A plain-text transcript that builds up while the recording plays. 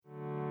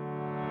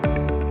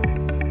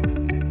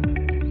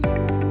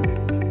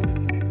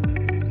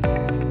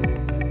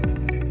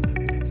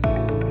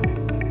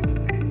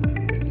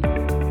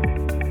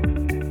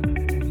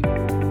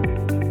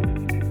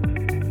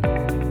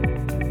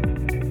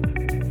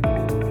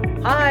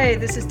Hi,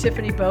 this is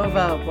Tiffany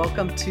Bova.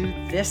 Welcome to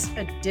this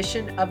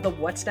edition of the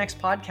What's Next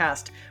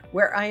podcast,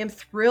 where I am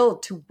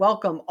thrilled to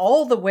welcome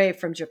all the way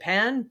from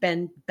Japan,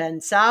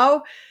 Ben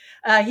Sao.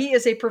 He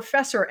is a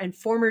professor and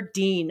former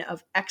dean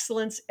of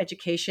excellence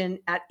education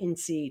at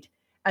INSEAD.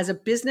 As a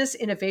business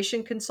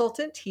innovation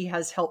consultant, he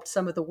has helped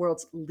some of the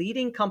world's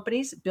leading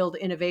companies build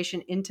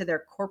innovation into their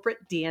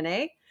corporate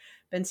DNA.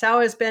 Ben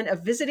Sao has been a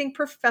visiting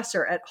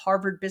professor at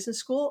Harvard Business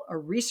School, a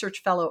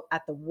research fellow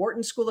at the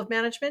Wharton School of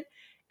Management,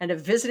 and a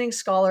visiting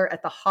scholar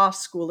at the Haas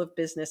School of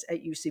Business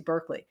at UC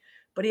Berkeley.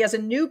 But he has a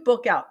new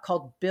book out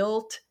called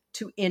Built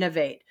to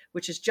Innovate,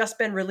 which has just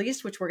been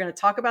released, which we're going to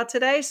talk about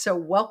today. So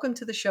welcome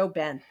to the show,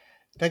 Ben.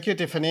 Thank you,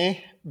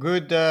 Tiffany.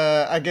 Good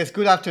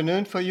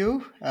afternoon for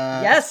you. It's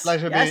Yes,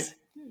 yes.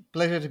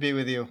 pleasure to be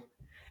with you.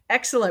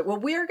 Excellent.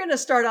 Well, we are going to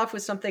start off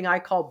with something I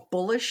call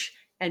bullish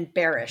and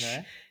bearish.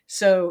 Okay.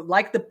 So,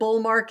 like the bull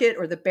market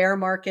or the bear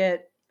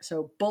market.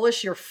 So,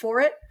 bullish, you're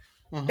for it.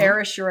 Mm-hmm.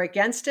 Bearish, you're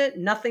against it.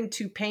 Nothing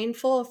too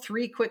painful.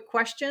 3 quick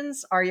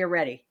questions. Are you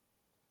ready?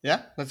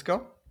 Yeah, let's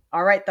go.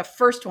 All right. The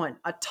first one,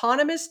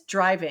 autonomous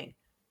driving,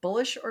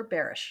 bullish or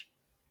bearish?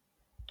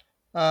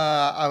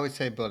 I would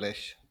say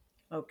bullish.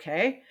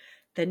 Okay.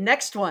 The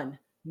next one,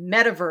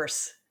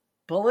 metaverse,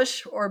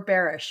 bullish or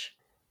bearish?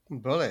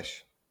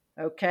 Bullish.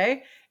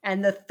 Okay.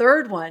 And the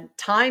third one,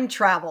 time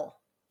travel.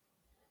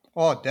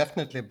 Oh,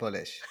 definitely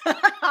bullish.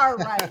 All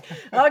right.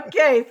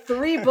 Okay.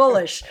 3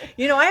 bullish.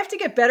 I have to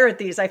get better at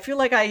these. I feel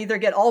like I either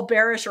get all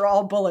bearish or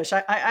all bullish.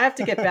 I have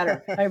to get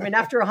better. I mean,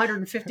 after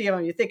 150 of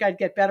them, you think I'd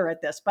get better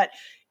at this. But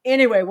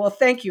anyway, well,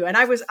 thank you. And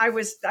I was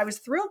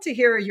thrilled to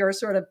hear you're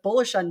sort of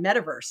bullish on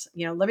metaverse.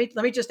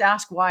 Let me just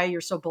ask why you're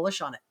so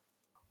bullish on it.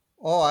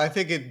 Oh, I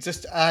think it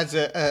just adds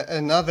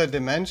another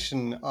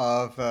dimension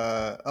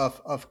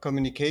of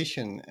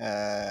communication.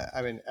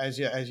 I mean, as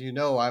you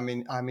know, I'm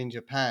in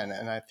Japan,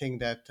 and I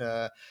think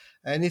that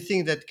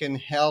anything that can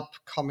help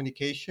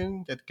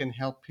communication, that can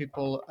help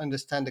people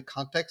understand the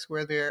context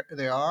where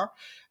they are,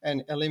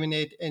 and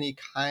eliminate any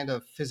kind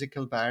of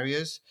physical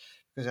barriers,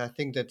 because I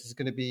think that it's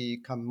going to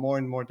become more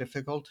and more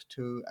difficult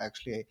to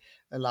actually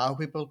allow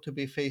people to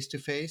be face to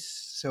face.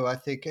 So I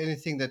think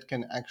anything that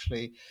can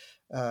actually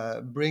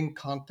bring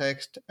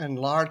context and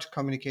large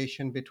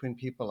communication between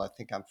people, I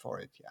think I'm for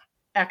it. Yeah.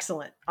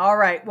 Excellent. All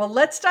right. Well,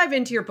 let's dive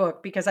into your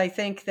book because I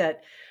think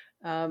that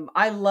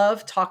I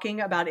love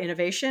talking about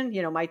innovation.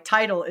 My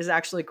title is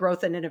actually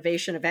Growth and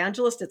Innovation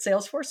Evangelist at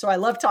Salesforce. So I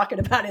love talking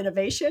about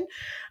innovation.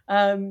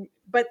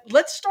 But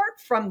let's start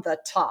from the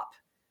top.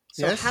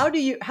 So Yes. how do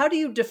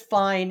you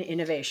define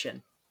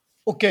innovation?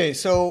 Okay.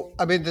 So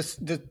I mean,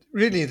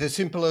 really the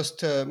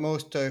simplest,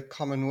 most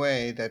common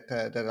way that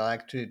I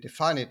like to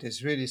define it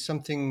is really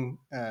something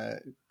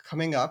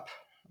coming up.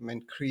 I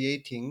mean,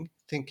 creating,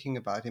 thinking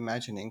about,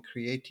 imagining,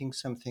 creating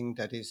something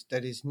that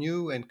is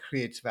new and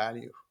creates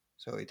value.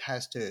 So it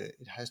has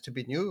to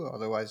be new,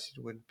 otherwise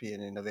it wouldn't be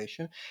an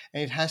innovation,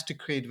 and it has to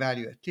create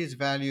value, at least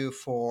value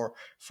for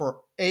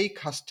a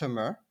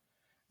customer,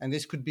 and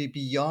this could be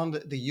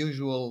beyond the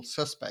usual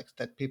suspects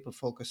that people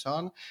focus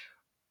on,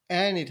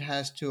 and it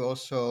has to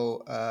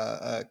also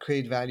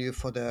create value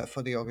for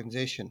the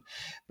organization.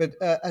 But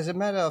as a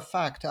matter of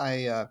fact,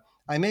 I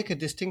make a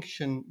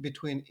distinction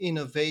between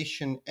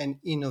innovation and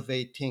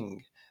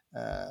innovating,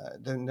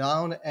 the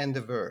noun and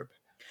the verb.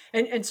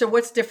 And so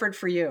what's different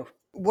for you?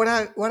 What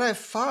I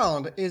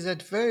found is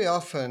that very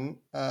often,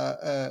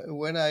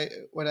 when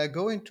I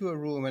go into a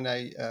room and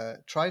I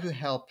try to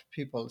help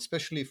people,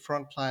 especially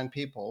frontline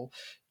people,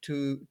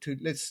 to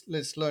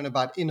let's learn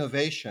about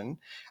innovation,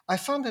 I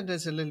found that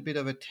there's a little bit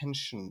of a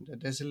tension,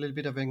 that there's a little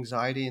bit of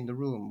anxiety in the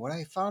room. What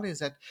I found is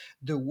that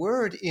the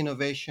word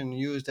innovation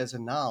used as a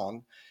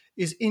noun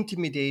is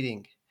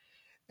intimidating,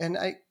 and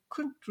I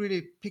couldn't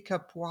really pick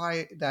up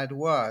why that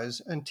was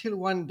until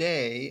one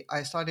day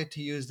I started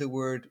to use the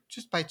word,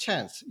 just by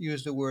chance,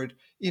 use the word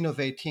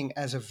innovating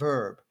as a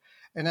verb.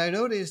 And I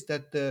noticed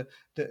that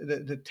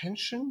the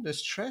tension, the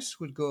stress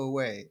would go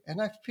away.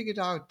 And I figured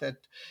out that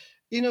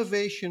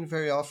innovation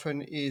very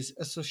often is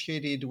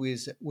associated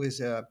with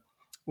a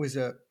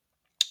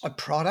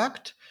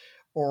product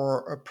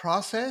or a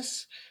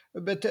process,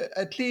 but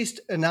at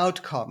least an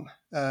outcome,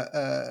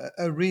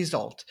 a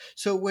result.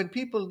 So when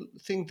people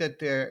think that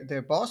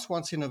their boss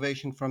wants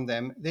innovation from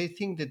them, they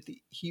think that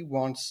he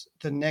wants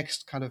the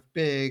next kind of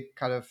big,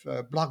 kind of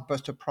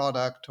blockbuster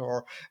product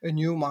or a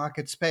new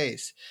market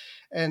space,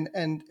 and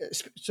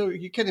so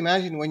you can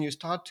imagine when you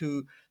start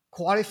to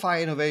qualify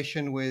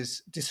innovation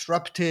with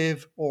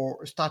disruptive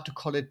or start to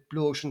call it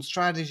blue ocean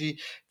strategy,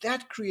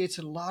 that creates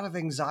a lot of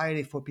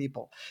anxiety for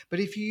people. But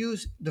if you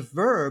use the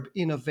verb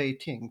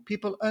innovating,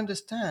 people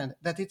understand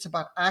that it's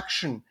about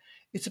action,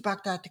 it's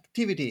about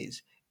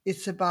activities,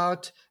 it's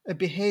about a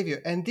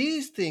behavior. And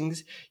these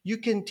things you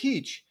can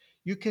teach,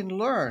 you can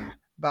learn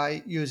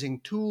by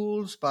using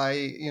tools,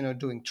 by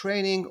doing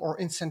training or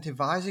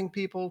incentivizing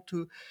people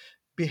to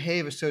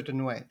behave a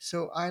certain way.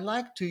 So I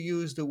like to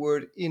use the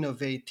word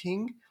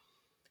innovating,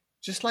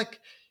 just like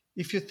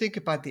if you think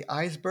about the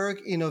iceberg,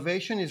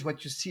 innovation is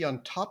what you see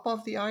on top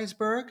of the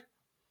iceberg,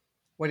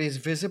 what is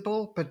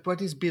visible, but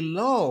what is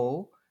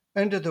below,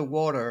 under the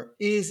water,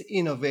 is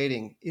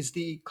innovating, is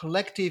the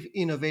collective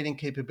innovating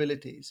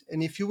capabilities.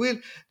 And if you will,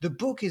 the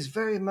book is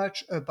very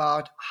much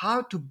about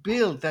how to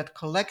build that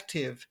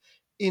collective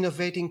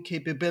innovating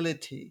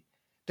capability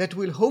that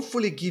will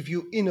hopefully give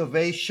you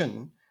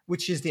innovation,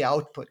 which is the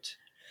output.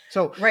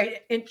 So,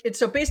 Right. And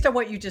so, based on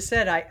what you just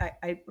said,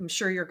 I'm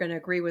sure you're going to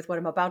agree with what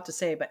I'm about to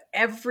say, but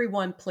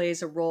everyone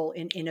plays a role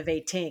in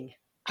innovating.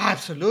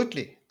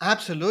 absolutely,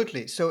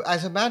 absolutely. So,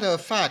 as a matter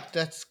of fact,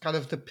 that's kind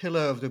of the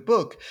pillar of the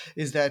book,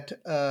 is that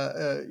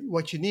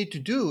what you need to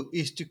do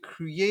is to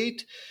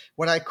create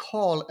what I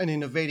call an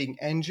innovating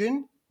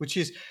engine, which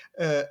is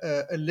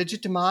a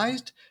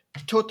legitimized,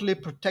 totally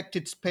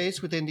protected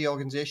space within the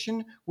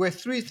organization where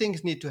three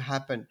things need to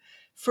happen.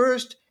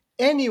 First,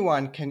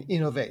 anyone can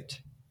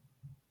innovate.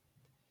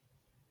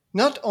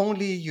 Not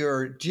only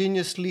your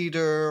genius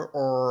leader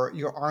or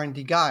your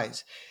R&D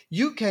guys,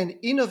 you can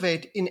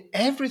innovate in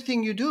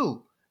everything you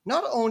do.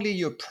 Not only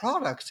your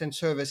products and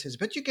services,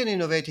 but you can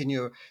innovate in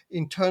your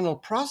internal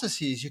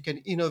processes, you can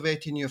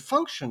innovate in your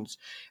functions.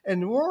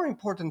 And more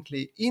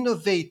importantly,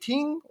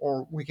 innovating,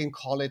 or we can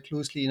call it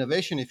loosely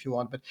innovation if you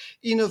want, but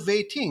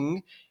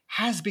innovating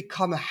has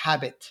become a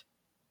habit.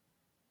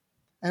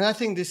 And I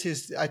think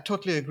I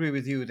totally agree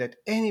with you that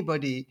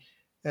anybody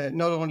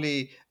not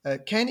only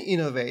can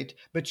innovate,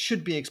 but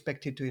should be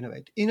expected to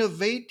innovate.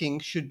 Innovating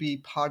should be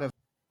part of.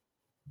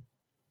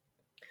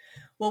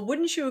 Well,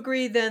 wouldn't you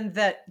agree then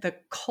that the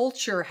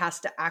culture has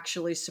to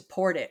actually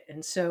support it?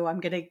 And so I'm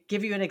going to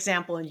give you an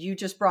example, and you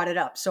just brought it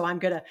up. So I'm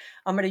going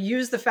to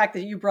use the fact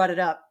that you brought it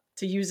up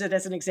to use it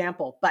as an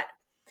example. But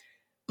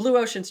Blue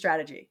Ocean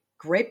Strategy,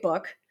 great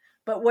book.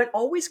 But what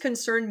always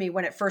concerned me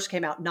when it first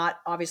came out, not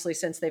obviously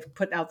since they've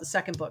put out the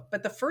second book,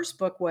 but the first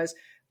book was,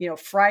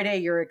 Friday,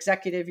 your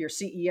executive, your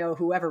CEO,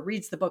 whoever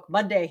reads the book,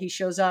 Monday, he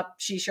shows up,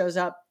 she shows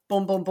up,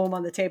 boom, boom, boom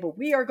on the table.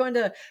 We are going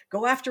to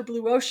go after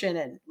Blue Ocean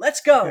and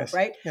let's go, Yes,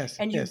 right? yes,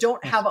 And you yes, don't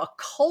yes, have a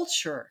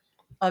culture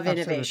of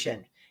absolutely.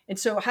 innovation. And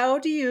so, how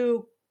do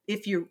you,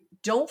 if you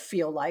don't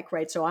feel like,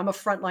 right? So, I'm a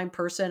frontline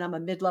person, I'm a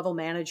mid level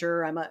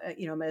manager, I'm a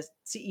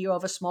CEO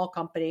of a small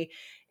company,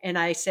 and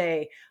I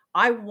say,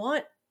 I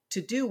want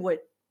to do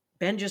what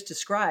Ben just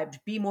described,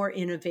 be more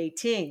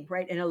innovating,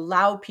 right? And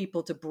allow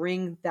people to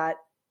bring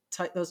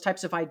those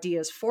types of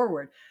ideas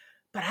forward.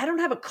 But I don't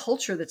have a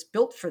culture that's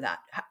built for that.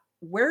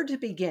 Where to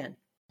begin?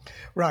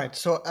 Right.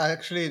 So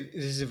actually,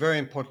 this is a very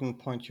important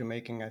point you're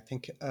making. I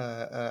think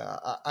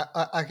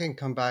I can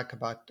come back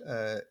about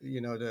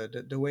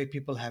the way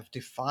people have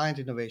defined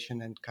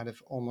innovation and kind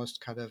of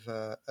almost kind of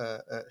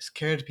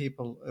scared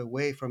people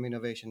away from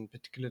innovation,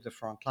 particularly the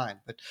front line.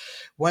 But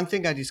one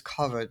thing I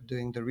discovered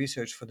doing the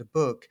research for the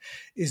book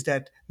is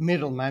that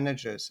middle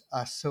managers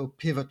are so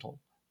pivotal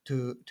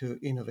to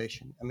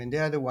innovation. I mean, they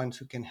are the ones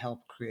who can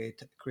help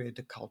create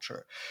the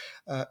culture.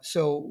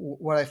 So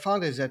what I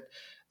found is that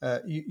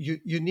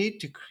you need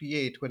to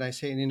create, when I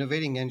say an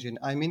innovating engine,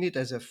 I mean it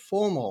as a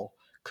formal,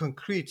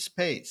 concrete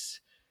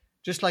space.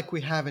 Just like we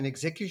have an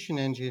execution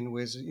engine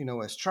with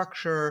a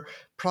structure,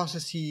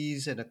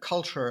 processes, and a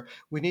culture,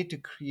 we need to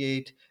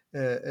create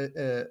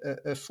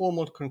a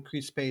formal,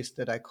 concrete space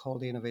that I call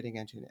the innovating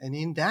engine. And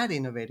in that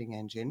innovating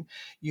engine,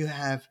 you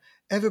have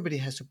everybody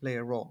has to play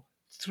a role.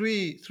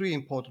 Three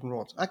important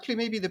roles. Actually,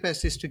 maybe the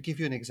best is to give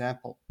you an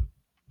example.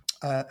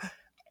 Uh,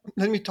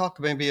 Let me talk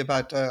maybe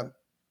about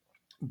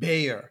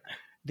Bayer,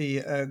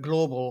 the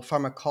global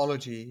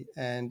pharmacology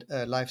and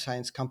life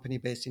science company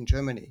based in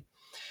Germany.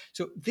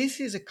 So this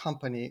is a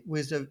company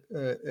with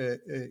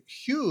a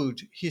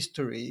huge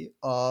history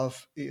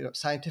of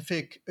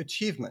scientific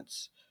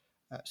achievements.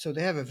 So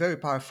they have a very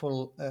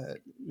powerful,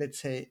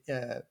 let's say,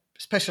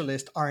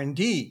 specialist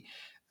R&D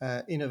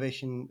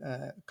innovation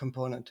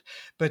component.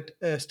 But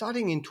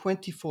starting in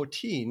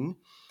 2014,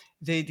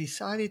 they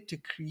decided to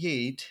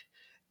create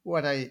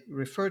what I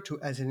refer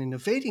to as an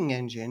innovating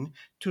engine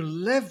to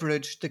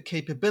leverage the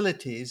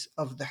capabilities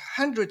of the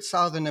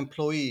 100,000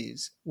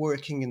 employees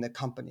working in the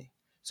company.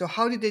 So,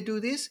 how did they do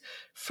this?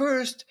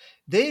 First,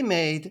 they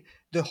made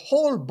the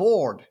whole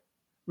board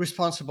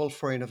responsible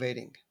for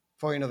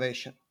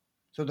innovation.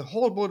 So, the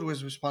whole board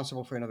was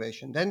responsible for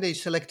innovation. Then they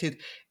selected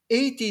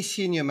 80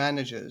 senior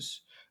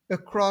managers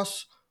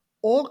across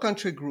all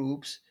country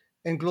groups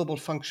and global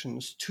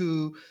functions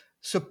to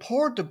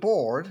support the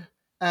board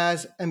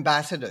as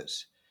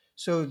ambassadors.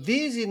 So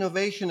these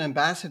innovation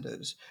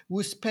ambassadors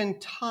will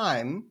spend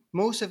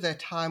most of their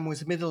time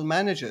with middle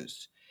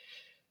managers,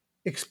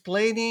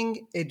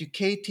 explaining,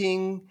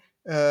 educating,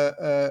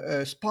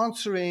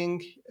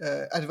 sponsoring,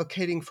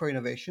 advocating for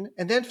innovation.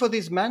 And then for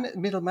these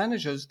middle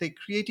managers, they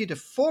created a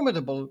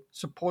formidable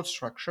support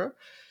structure.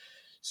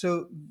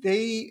 So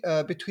they,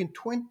 between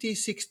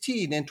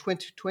 2016 and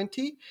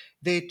 2020,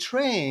 they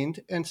trained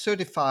and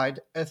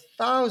certified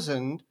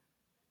 1,000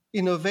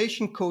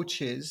 innovation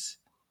coaches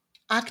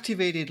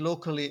activated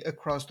locally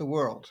across the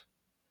world.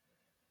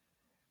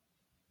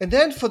 And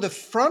then for the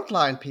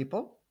frontline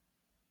people,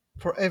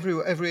 for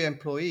every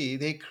employee,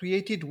 they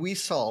created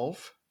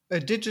WeSolve, a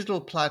digital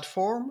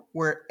platform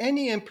where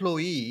any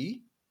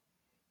employee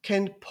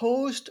can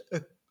post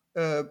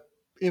a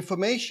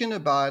information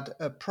about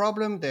a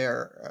problem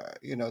they're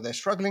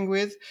struggling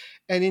with,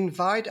 and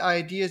invite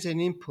ideas and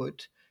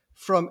input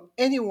from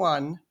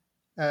anyone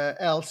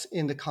else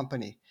in the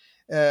company.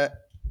 Uh,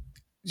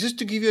 just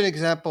to give you an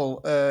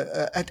example,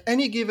 at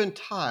any given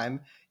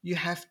time, you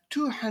have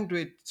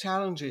 200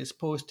 challenges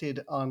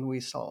posted on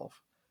WeSolve.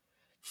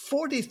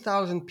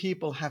 40,000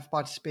 people have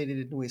participated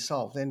in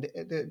WeSolve. And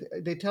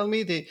they tell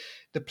me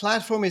the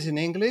platform is in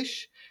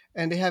English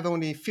and they have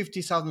only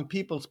 50,000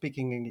 people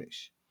speaking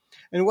English.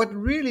 And what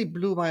really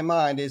blew my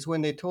mind is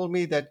when they told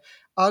me that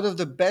out of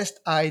the best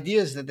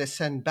ideas that they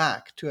send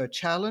back to a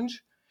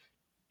challenge,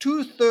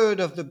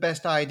 two-thirds of the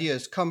best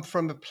ideas come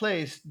from a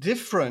place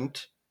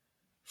different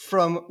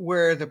from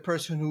where the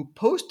person who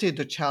posted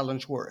the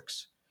challenge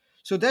works.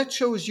 So that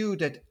shows you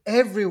that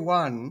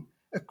everyone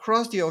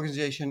across the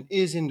organization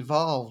is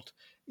involved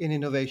in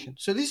innovation.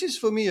 So this is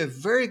for me a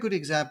very good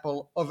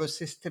example of a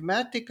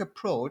systematic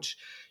approach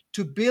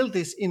to build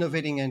this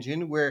innovating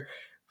engine where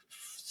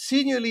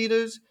senior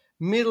leaders,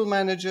 middle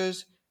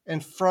managers,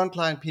 and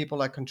frontline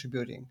people are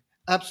contributing.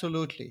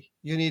 Absolutely.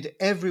 You need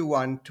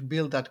everyone to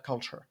build that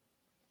culture.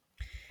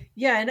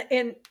 Yeah,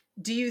 and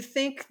do you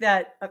think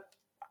that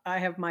I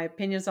have my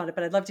opinions on it,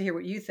 but I'd love to hear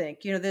what you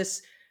think.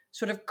 This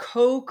sort of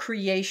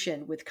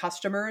co-creation with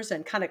customers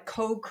and kind of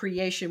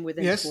co-creation with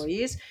Yes,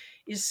 employees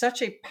is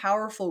such a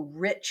powerful,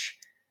 rich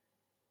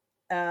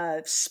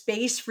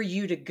space for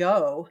you to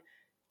go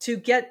to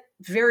get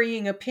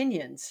varying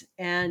opinions.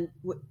 And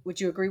would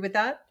you agree with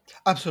that?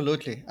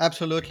 absolutely.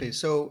 Absolutely.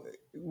 So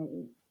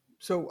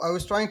I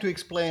was trying to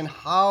explain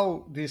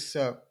how this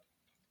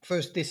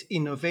first this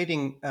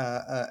innovating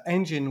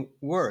engine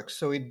works.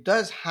 So it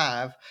does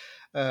have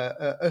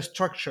a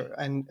structure,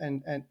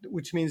 and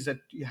which means that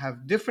you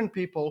have different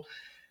people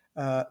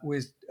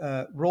with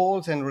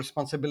roles and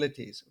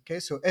responsibilities.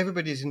 Okay, so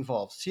everybody's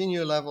involved: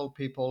 senior level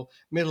people,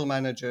 middle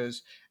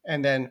managers,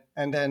 and then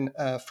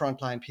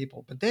frontline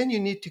people. But then you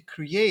need to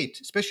create,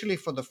 especially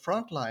for the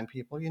frontline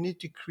people, you need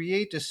to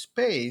create a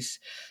space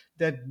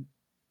that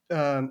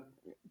um,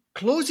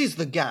 closes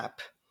the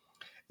gap.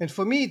 And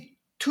for me,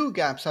 two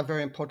gaps are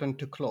very important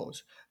to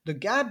close: the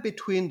gap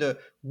between the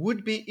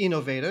would-be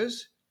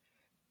innovators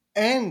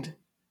and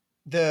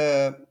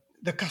the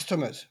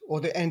customers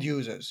or the end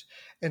users.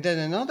 And then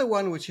another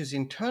one, which is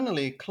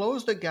internally,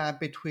 close the gap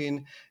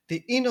between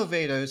the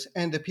innovators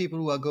and the people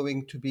who are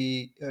going to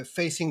be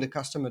facing the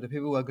customer, the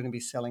people who are going to be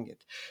selling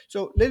it.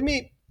 So let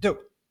me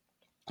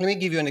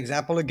give you an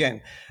example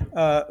again.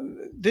 Uh,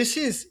 this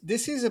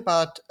is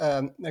about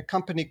a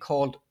company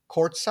called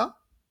Corsa.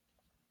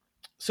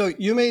 So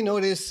you may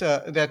notice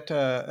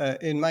that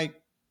in my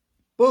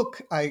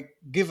book, I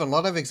give a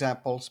lot of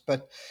examples,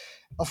 but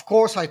of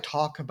course, I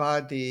talk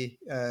about the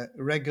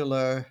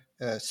regular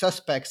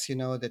suspects,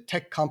 the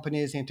tech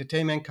companies, the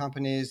entertainment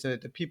companies,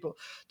 the people,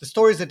 the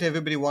stories that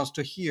everybody wants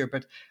to hear.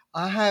 But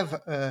I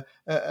have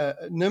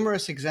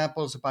numerous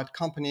examples about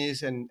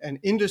companies and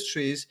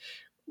industries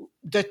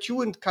that you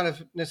wouldn't kind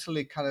of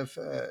necessarily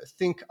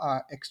think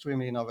are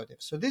extremely innovative.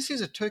 So this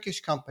is a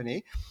Turkish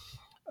company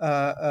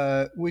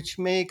which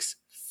makes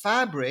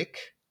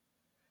fabric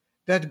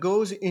that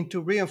goes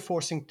into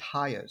reinforcing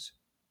tires.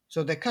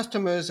 So the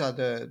customers are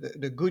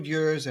the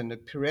Goodyears and the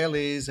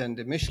Pirellis and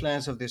the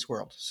Michelins of this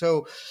world.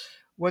 So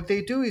what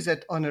they do is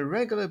that on a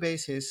regular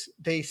basis,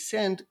 they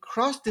send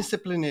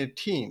cross-disciplinary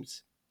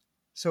teams.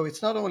 So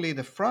it's not only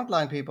the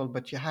frontline people,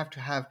 but you have to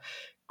have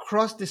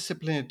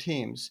cross-disciplinary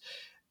teams.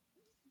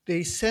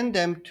 They send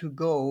them to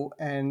go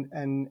and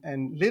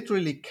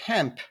literally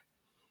camp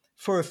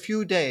for a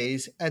few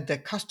days at the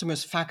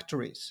customers'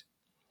 factories.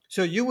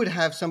 So you would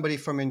have somebody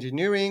from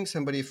engineering,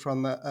 somebody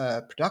from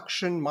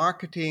production,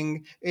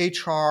 marketing,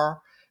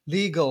 HR,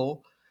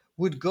 legal,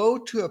 would go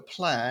to a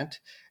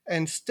plant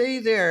and stay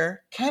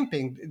there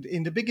camping.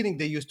 In the beginning,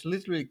 they used to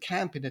literally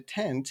camp in a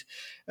tent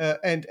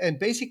and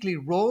basically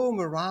roam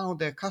around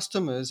their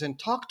customers and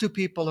talk to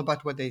people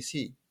about what they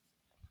see.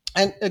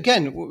 And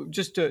again,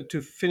 just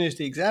to finish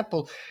the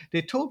example,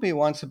 they told me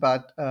once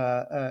about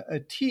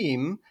a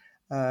team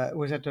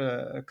was at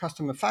a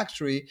customer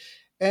factory,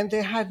 and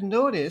they had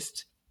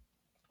noticed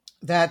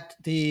that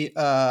the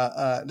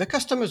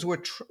customers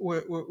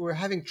were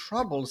having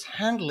troubles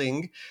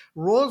handling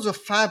rolls of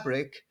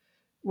fabric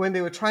when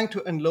they were trying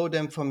to unload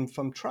them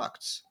from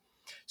trucks.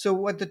 So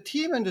what the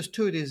team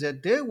understood is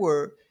that they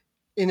were,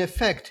 in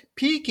effect,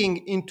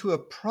 peeking into a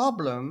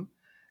problem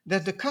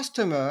that the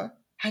customer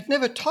had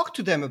never talked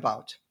to them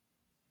about.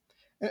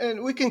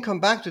 And we can come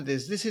back to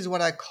this. This is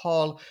what I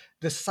call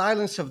the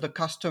silence of the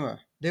customer.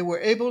 They were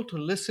able to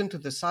listen to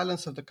the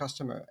silence of the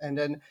customer. And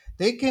then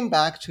they came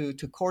back to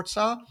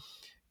Corsa,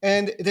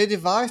 and they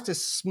devised a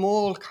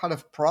small kind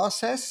of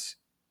process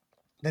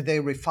that they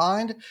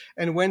refined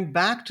and went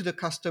back to the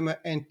customer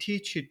and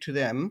teach it to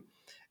them.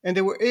 And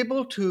they were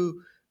able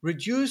to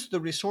reduce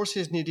the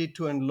resources needed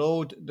to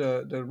unload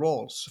the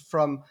rolls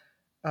from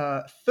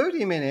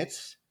 30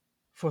 minutes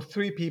for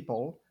three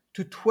people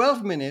to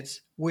 12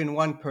 minutes with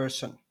one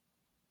person.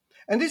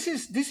 And this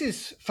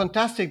is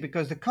fantastic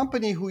because the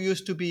company who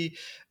used to be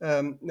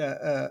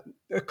a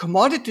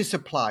commodity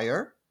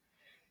supplier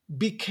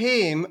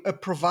became a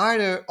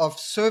provider of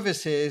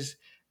services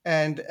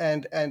and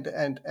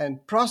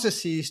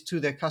processes to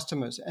their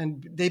customers,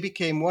 and they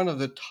became one of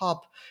the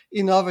top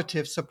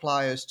innovative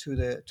suppliers to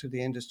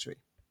the industry.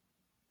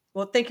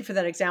 Well, thank you for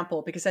that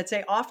example, because I'd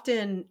say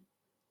often,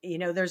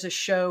 there's a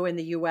show in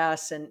the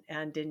US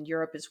and in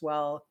Europe as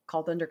well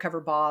called Undercover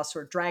Boss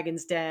or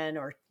Dragon's Den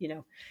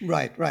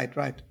Right, right,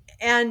 right.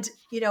 and,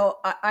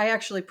 I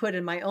actually put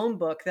in my own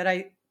book that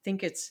I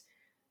think it's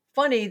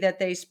funny that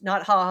they,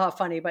 not ha ha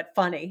funny, but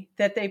funny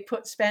that they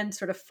spend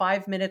sort of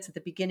 5 minutes at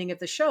the beginning of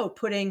the show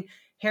putting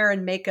hair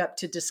and makeup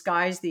to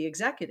disguise the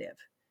executive.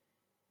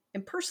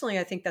 And personally,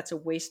 I think that's a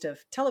waste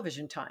of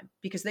television time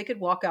because they could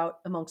walk out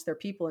amongst their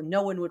people and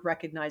no one would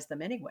recognize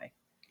them anyway,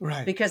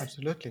 Right, because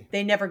absolutely.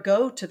 they never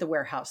go to the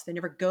warehouse. They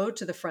never go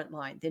to the front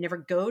line. They never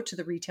go to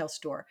the retail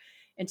store.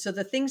 And so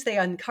the things they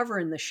uncover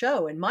in the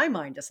show, in my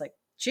mind, is like,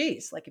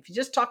 geez, like if you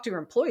just talk to your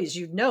employees,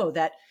 you'd know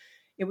that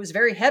it was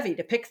very heavy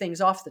to pick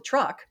things off the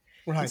truck.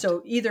 And Right,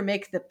 so either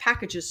make the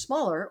packages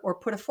smaller or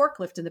put a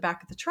forklift in the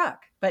back of the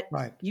truck. But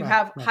right, you right,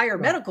 have right, higher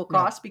right, medical right,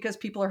 costs because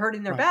people are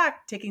hurting their right.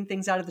 back taking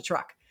things out of the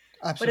truck.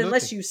 But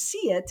unless Absolutely. you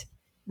see it,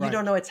 you don't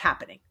Right, know it's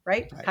happening,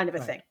 right? right, Kind of a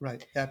right, thing.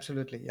 right.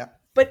 Absolutely. Yeah.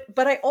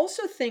 But I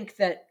also think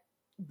that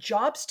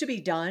jobs to be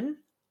done,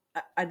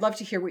 I'd love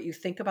to hear what you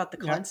think about the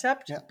Yeah.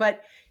 concept, Yeah.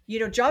 but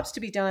jobs to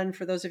be done,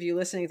 for those of you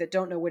listening that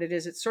don't know what it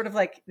is, it's sort of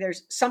like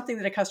there's something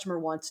that a customer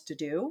wants to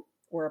do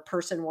or a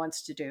person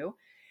wants to do,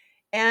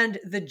 and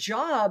the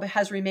job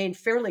has remained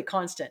fairly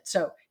constant.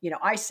 So,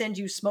 I send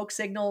you smoke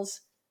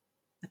signals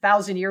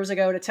 1,000 years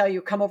ago to tell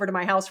you come over to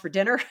my house for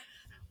dinner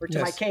or to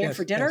my Yes. cave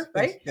for Yes. Yes. dinner, Yes.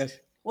 right? Yes.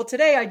 Well,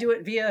 today I do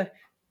it via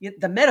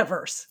the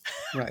metaverse,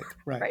 Right.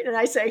 Right. right? And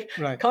I say,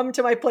 Right. come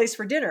to my place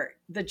for dinner.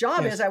 The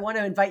job is Yes. I want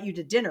to invite you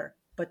to dinner,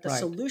 but the Right.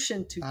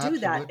 solution to do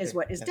that is Absolutely.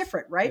 what is Yes.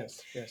 different, right?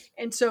 Yes. Yes.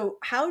 And so,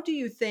 how do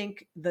you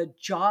think the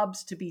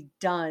jobs to be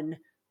done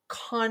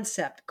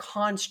concept,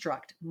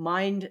 construct,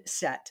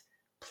 mindset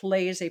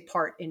plays a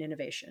part in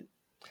innovation?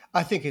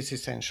 I think it's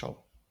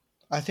essential.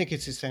 I think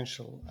it's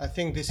essential. I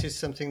think this is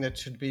something that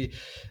should be,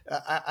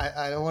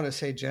 I don't want to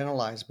say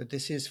generalized, but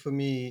this is for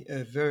me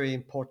a very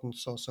important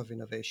source of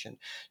innovation.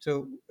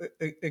 So,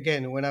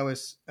 again, when I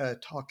was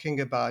talking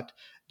about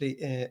the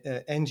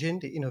engine,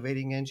 the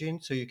innovating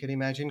engine, so you can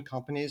imagine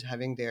companies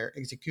having their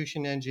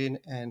execution engine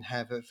and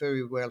have a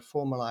very well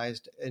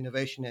formalized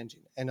innovation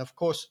engine. And of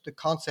course, the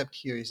concept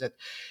here is that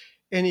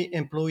any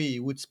employee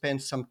would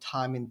spend some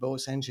time in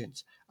both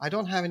engines. I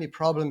don't have any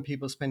problem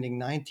people spending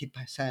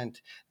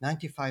 90%,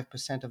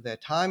 95% of their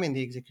time in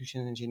the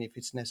execution engine if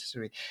it's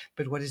necessary.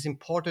 But what is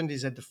important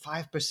is that the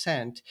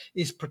 5%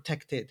 is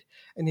protected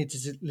and it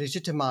is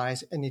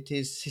legitimized and it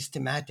is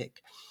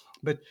systematic.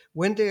 But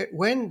when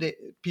the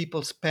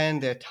people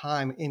spend their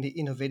time in the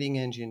innovating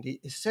engine, the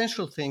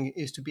essential thing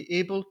is to be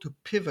able to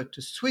pivot,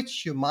 to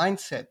switch your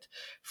mindset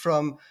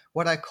from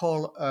what I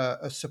call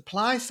a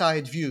supply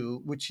side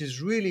view, which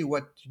is really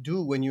what you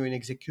do when you're in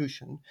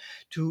execution,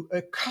 to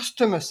a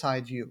customer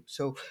side view.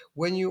 So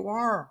when you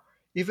are,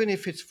 even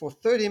if it's for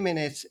 30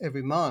 minutes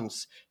every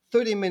month,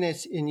 30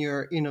 minutes in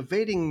your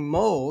innovating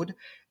mode,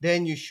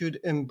 then you should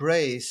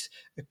embrace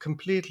a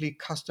completely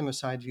customer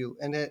side view.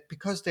 And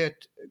because there are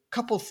a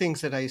couple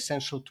things that are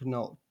essential to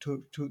know,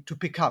 to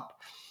pick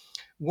up.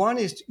 One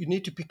is you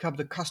need to pick up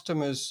the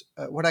customer's,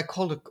 what I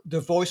call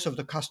the voice of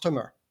the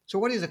customer. So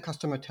what is the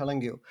customer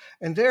telling you?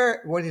 And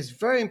there, what is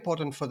very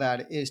important for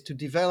that is to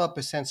develop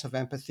a sense of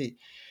empathy.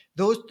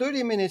 Those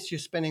 30 minutes you're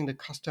spending the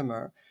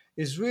customer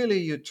is really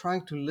you're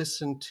trying to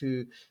listen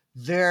to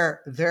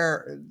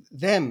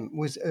them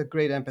with a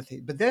great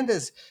empathy. But then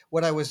there's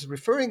what I was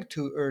referring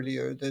to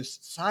earlier, the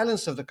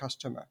silence of the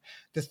customer,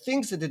 the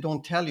things that they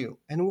don't tell you.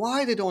 And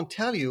why they don't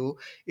tell you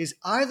is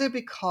either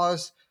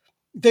because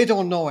they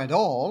don't know at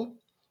all,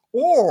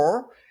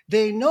 or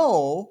they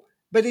know,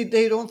 but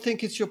they don't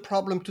think it's your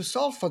problem to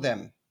solve for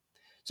them.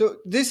 So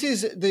this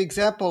is the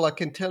example I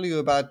can tell you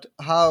about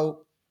how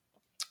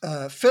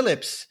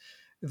Philips,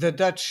 the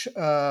Dutch,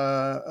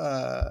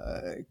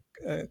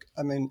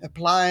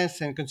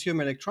 appliance and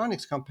consumer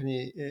electronics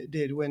company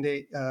did when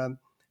they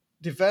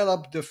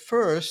developed the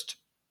first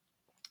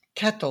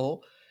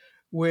kettle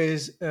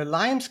with a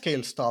lime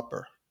scale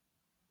stopper.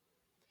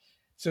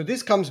 So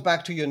this comes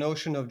back to your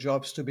notion of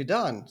jobs to be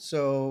done.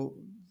 So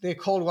they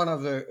called one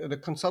of the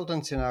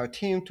consultants in our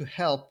team to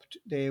help.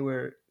 They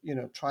were,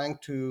 trying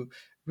to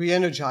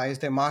re-energize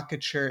their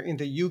market share in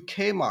the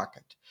UK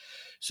market.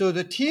 So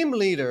the team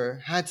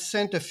leader had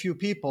sent a few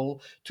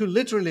people to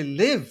literally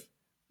live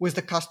with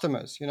the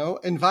customers,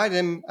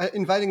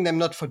 inviting them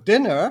not for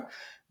dinner,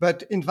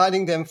 but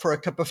inviting them for a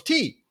cup of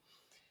tea.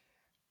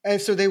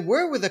 And so they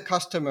were with the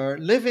customer,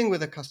 living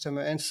with the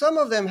customer, and some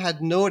of them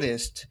had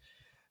noticed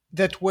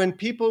that when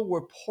people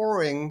were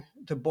pouring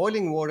the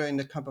boiling water in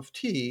the cup of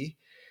tea,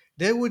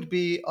 there would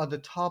be on the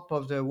top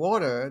of the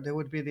water, there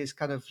would be this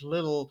kind of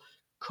little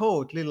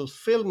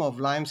film of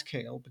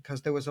limescale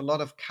because there was a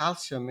lot of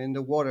calcium in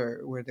the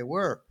water where they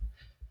were.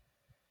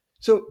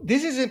 So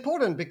this is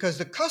important because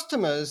the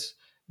customers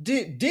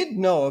did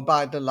know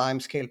about the lime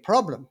scale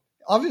problem,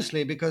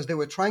 obviously, because they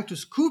were trying to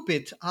scoop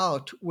it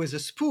out with a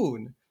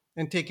spoon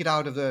and take it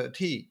out of the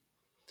tea.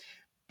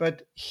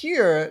 But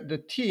here, the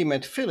team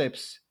at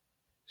Philips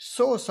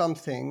saw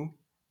something.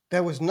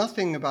 There was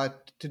nothing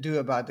about to do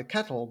about the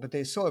kettle, but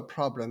they saw a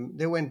problem.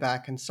 They went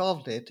back and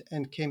solved it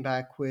and came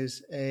back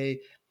with a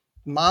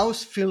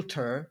mouse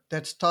filter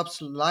that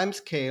stops lime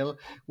scale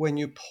when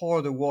you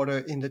pour the water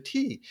in the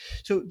tea.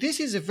 So this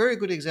is a very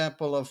good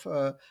example of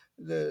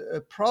the a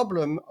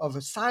problem of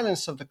a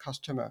silence of the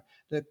customer.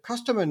 The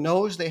customer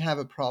knows they have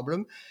a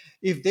problem.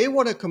 If they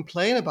want to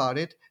complain about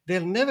it,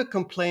 they'll never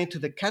complain to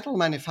the kettle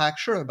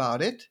manufacturer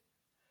about it,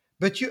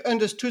 but you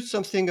understood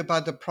something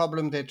about the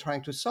problem they're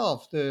trying to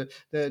solve,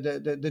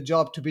 the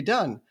job to be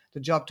done. The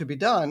job to be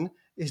done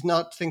is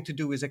nothing to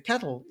do with a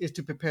kettle, is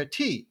to prepare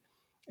tea.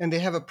 And they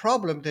have a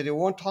problem that they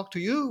won't talk to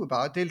you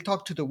about. They'll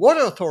talk to the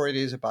water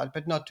authorities about,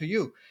 but not to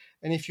you.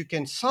 And if you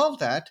can solve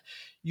that,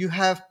 you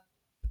have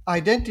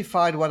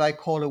identified what I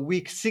call a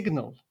weak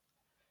signal,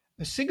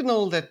 a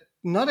signal that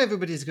not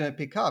everybody is going to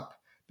pick up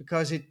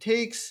because it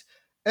takes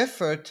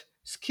effort,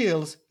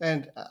 skills,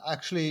 and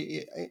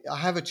actually, I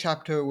have a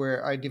chapter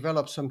where I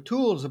develop some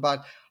tools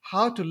about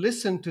how to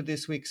listen to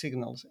these weak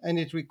signals. And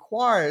it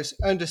requires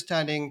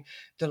understanding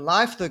the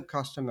life of the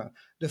customer,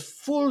 the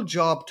full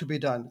job to be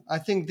done. I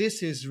think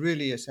this is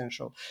really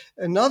essential.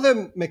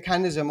 Another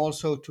mechanism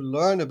also to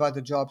learn about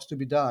the jobs to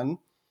be done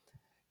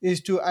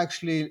is to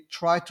actually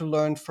try to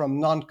learn from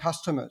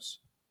non-customers,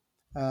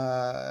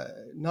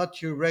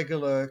 not your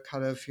regular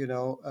kind of,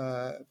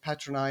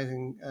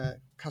 patronizing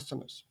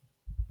customers.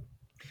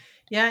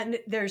 Yeah, and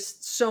there's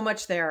so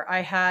much there.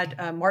 I had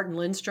Martin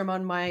Lindstrom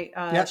on my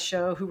Yeah,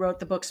 show, who wrote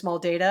the book Small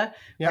Data,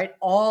 yeah, right?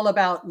 All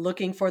about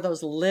looking for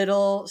those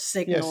little yes,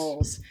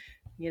 signals.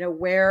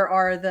 Where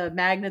are the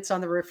magnets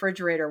on the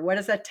refrigerator? What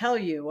does that tell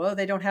you? Oh,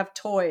 they don't have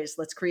toys.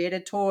 Let's create a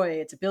toy.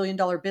 It's $1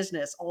 billion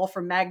business, all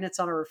from magnets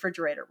on a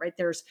refrigerator, right?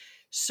 There's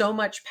so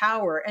much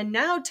power. And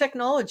now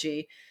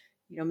technology,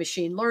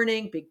 machine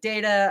learning, big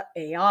data,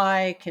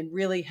 AI can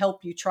really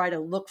help you try to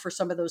look for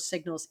some of those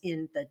signals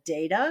in the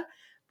data,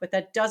 but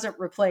that doesn't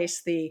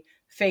replace the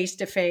face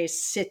to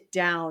face, sit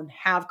down,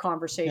 have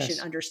conversation,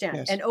 yes, understand.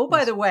 yes, And oh, by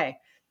yes, the way,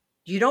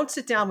 you don't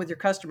sit down with your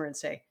customer and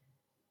say,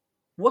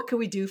 what can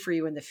we do for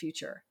you in the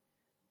future?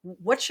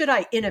 What should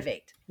I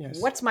innovate? yes,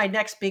 What's my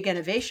next big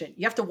innovation?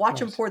 You have to watch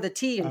them yes, pour the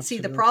tea and see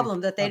the absolutely,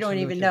 problem that they don't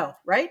even absolutely, know,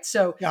 right?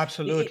 So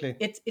absolutely.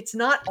 it's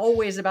not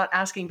always about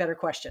asking better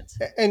questions.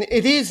 And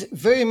it is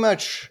very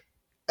much,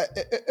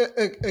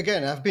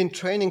 again, I've been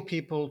training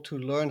people to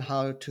learn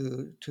how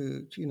to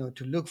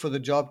look for the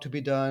job to be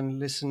done,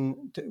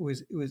 listen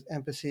with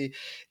empathy.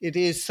 It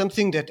is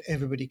something that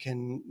everybody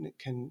can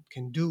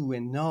do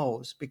and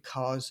knows,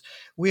 because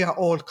we are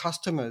all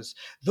customers.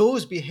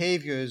 Those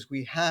behaviors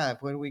we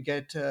have when we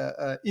get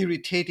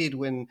irritated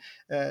when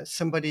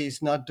somebody is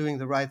not doing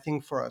the right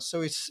thing for us, so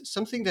it's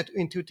something that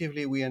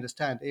intuitively we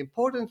understand. The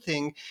important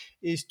thing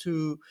is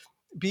to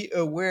be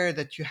aware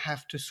that you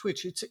have to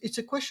switch. It's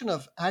a question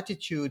of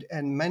attitude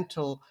and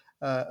mental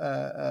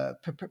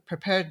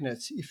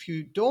preparedness. If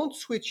you don't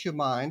switch your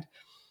mind,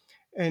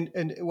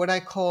 and what I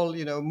call,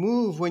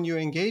 move when you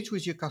engage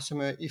with your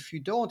customer, if you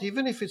don't,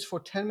 even if it's for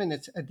 10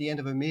 minutes at the end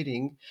of a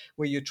meeting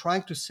where you're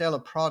trying to sell a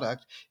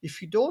product,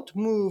 if you don't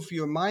move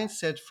your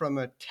mindset from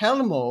a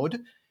tell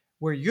mode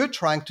where you're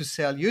trying to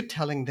sell, you're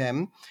telling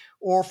them,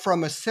 or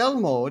from a sell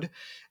mode,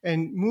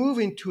 and move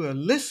into a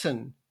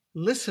listen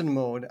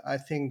mode, I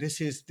think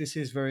this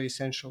is very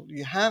essential.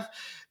 You have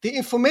the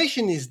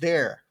information is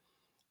there.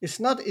 It's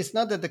not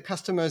that the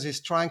customers is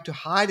trying to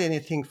hide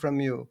anything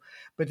from you,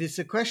 but it's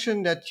a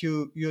question that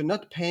you're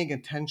not paying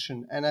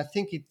attention. And I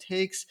think it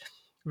takes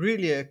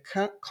really a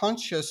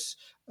conscious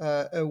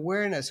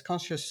awareness,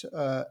 conscious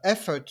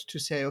effort to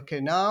say, okay,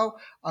 now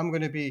I'm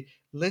going to be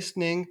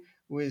listening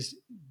with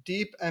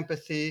deep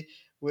empathy,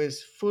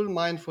 with full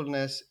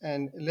mindfulness,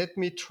 and let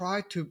me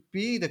try to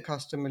be the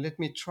customer. Let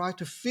me try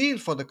to feel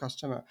for the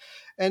customer.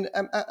 And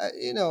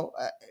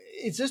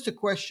it's just a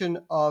question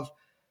of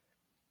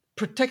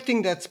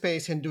protecting that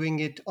space and doing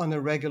it on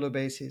a regular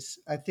basis.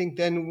 I think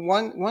then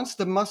once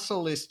the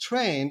muscle is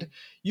trained,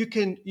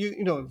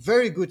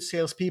 very good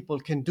salespeople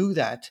can do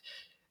that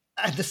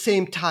at the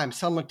same time,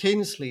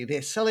 simultaneously.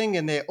 They're selling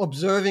and they're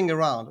observing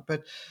around,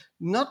 but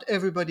not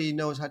everybody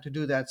knows how to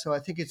do that. So I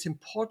think it's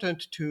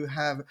important to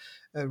have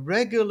a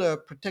regular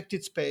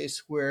protected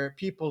space where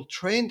people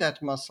train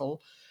that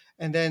muscle,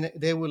 and then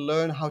they will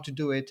learn how to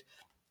do it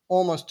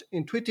almost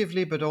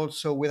intuitively, but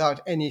also without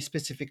any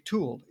specific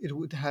tool. It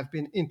would have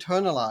been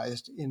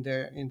internalized in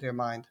their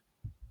mind.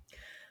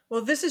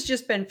 Well, this has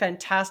just been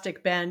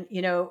fantastic, Ben.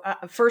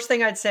 First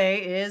thing I'd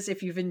say is,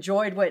 if you've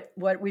enjoyed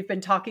what we've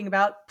been talking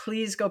about,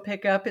 please go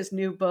pick up his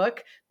new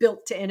book,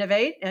 Built to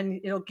Innovate,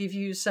 and it'll give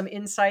you some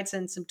insights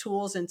and some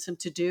tools and some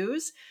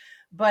to-dos.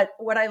 But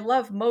what I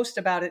love most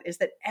about it is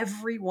that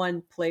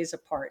everyone plays a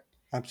part.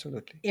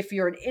 Absolutely. If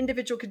you're an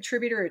individual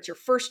contributor, it's your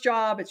first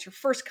job, it's your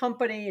first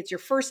company, it's your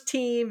first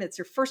team, it's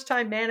your first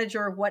time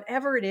manager,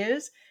 whatever it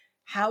is,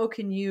 how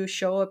can you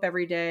show up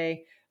every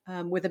day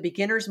with a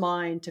beginner's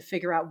mind to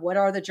figure out what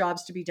are the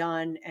jobs to be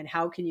done and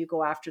how can you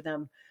go after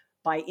them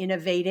by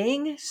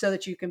innovating so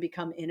that you can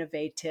become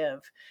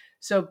innovative.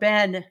 So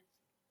Ben,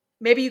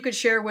 maybe you could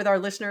share with our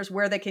listeners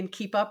where they can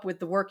keep up with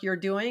the work you're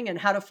doing and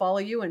how to follow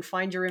you and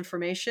find your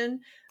information.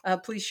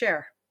 Please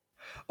share.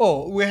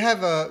 Oh, we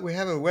have a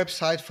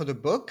website for the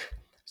book.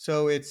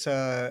 So it's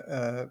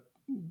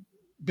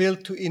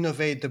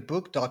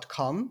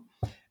buildtoinnovatethebook.com.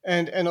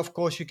 And of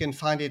course, you can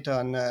find it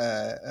on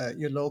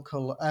your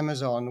local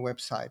Amazon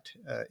website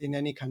in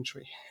any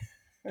country.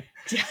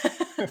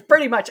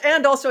 Pretty much.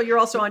 And also, you're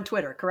also on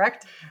Twitter,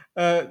 correct?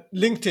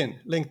 LinkedIn.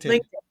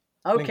 Okay,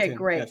 LinkedIn,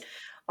 great. yes.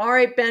 All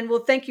right, Ben.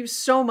 Well, thank you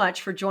so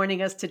much for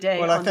joining us today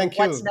on the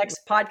What's you.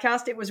 Next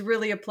podcast. It was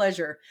really a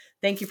pleasure.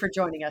 Thank you for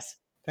joining us.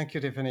 Thank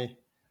you, Tiffany.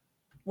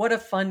 What a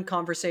fun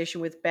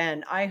conversation with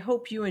Ben. I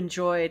hope you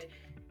enjoyed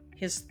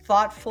his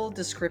thoughtful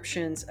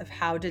descriptions of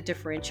how to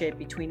differentiate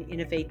between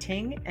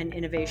innovating and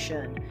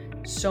innovation.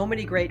 So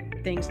many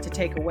great things to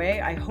take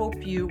away. I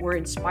hope you were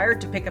inspired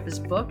to pick up his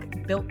book,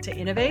 Built to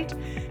Innovate.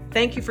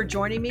 Thank you for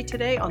joining me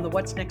today on the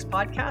What's Next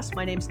podcast.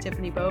 My name is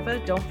Tiffany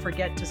Bova. Don't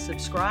forget to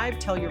subscribe,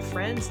 tell your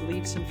friends,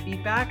 leave some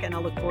feedback, and I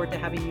look forward to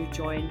having you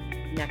join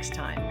next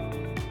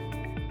time.